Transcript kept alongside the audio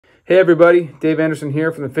Hey everybody, Dave Anderson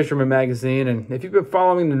here from the Fisherman magazine, and if you've been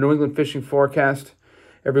following the New England fishing forecast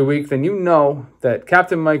every week, then you know that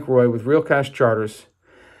Captain Mike Roy with Real Cash Charters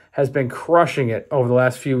has been crushing it over the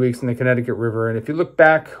last few weeks in the Connecticut River, and if you look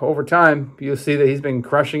back over time, you'll see that he's been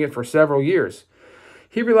crushing it for several years.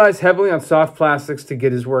 He relies heavily on soft plastics to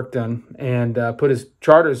get his work done and put his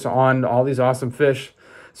charters on all these awesome fish.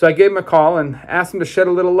 So I gave him a call and asked him to shed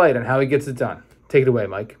a little light on how he gets it done. Take it away,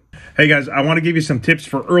 Mike. Hey guys, I want to give you some tips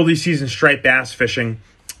for early season striped bass fishing.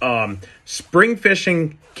 Spring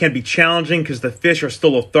fishing can be challenging because the fish are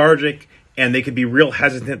still lethargic and they can be real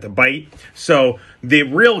hesitant to bite. So the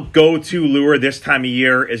real go-to lure this time of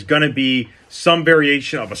year is going to be some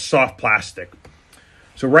variation of a soft plastic.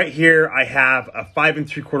 So right here, I have a 5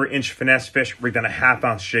 3/4 inch finesse fish rigged on a 1/2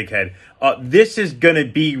 ounce jig head. This is going to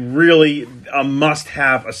be really a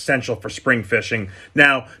must-have essential for spring fishing.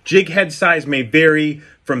 Now, jig head size may vary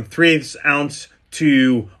from 3/8 ounce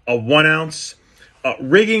to a 1 ounce.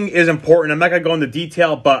 Rigging is important. I'm not going to go into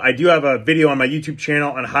detail, but I do have a video on my YouTube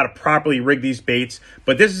channel on how to properly rig these baits.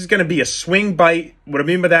 But this is going to be a swing bite. What I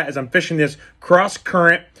mean by that is I'm fishing this cross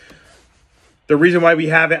current. The reason why we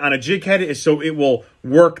have it on a jig head is so it will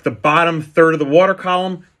work the bottom third of the water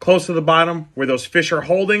column, close to the bottom where those fish are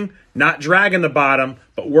holding, not dragging the bottom,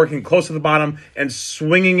 but working close to the bottom and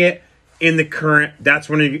swinging it in the current. That's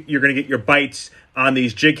when you're going to get your bites on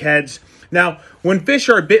these jig heads. Now, when fish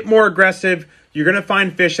are a bit more aggressive, you're going to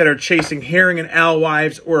find fish that are chasing herring and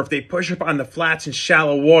alewives, or if they push up on the flats in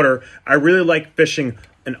shallow water. I really like fishing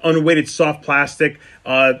an unweighted soft plastic.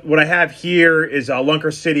 What I have here is a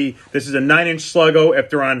Lunker City. This is a 9-inch sluggo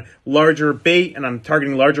if they're on larger bait and I'm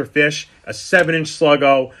targeting larger fish. A 7-inch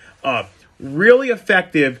sluggo. Really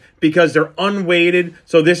effective because they're unweighted.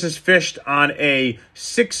 So this is fished on a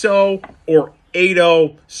 6-0 or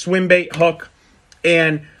 8-0 swim bait hook.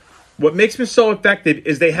 And what makes them so effective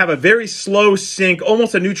is they have a very slow sink,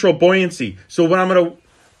 almost a neutral buoyancy. So what I'm going to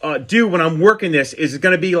do when I'm working this is it's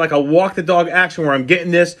going to be like a walk the dog action where I'm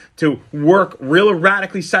getting this to work real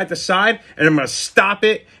erratically side to side, and I'm going to stop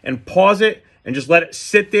it and pause it and just let it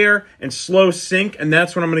sit there and slow sink, and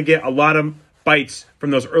that's when I'm going to get a lot of bites from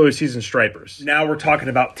those early season stripers. Now we're talking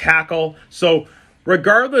about tackle. So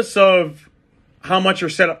regardless of how much your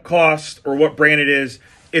setup costs or what brand it is,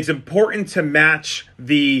 it's important to match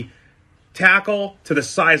the tackle to the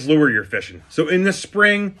size lure you're fishing. So in the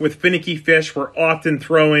spring with finicky fish, we're often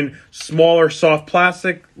throwing smaller soft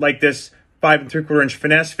plastic like this 5 3/4 inch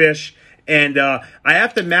finesse fish, and I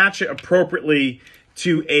have to match it appropriately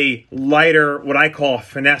to a lighter, what I call a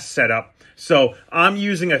finesse setup. So I'm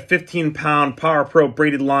using a 15-pound Power Pro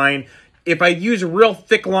braided line. If I use a real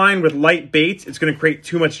thick line with light baits, it's going to create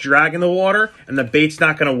too much drag in the water and the bait's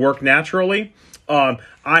not going to work naturally.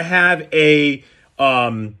 I have a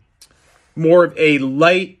more of a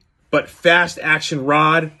light but fast action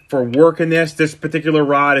rod for working this. This particular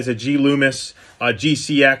rod is a G Loomis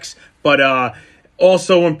GCX, but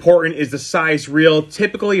also important is the size reel.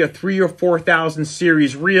 Typically a 3,000 or 4,000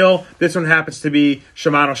 series reel. This one happens to be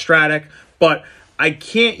Shimano Stratic, but I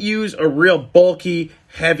can't use a real bulky,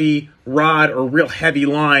 heavy rod or real heavy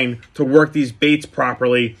line to work these baits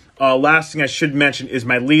properly. Last thing I should mention is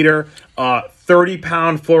my leader,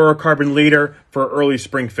 30-pound fluorocarbon leader for early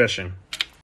spring fishing.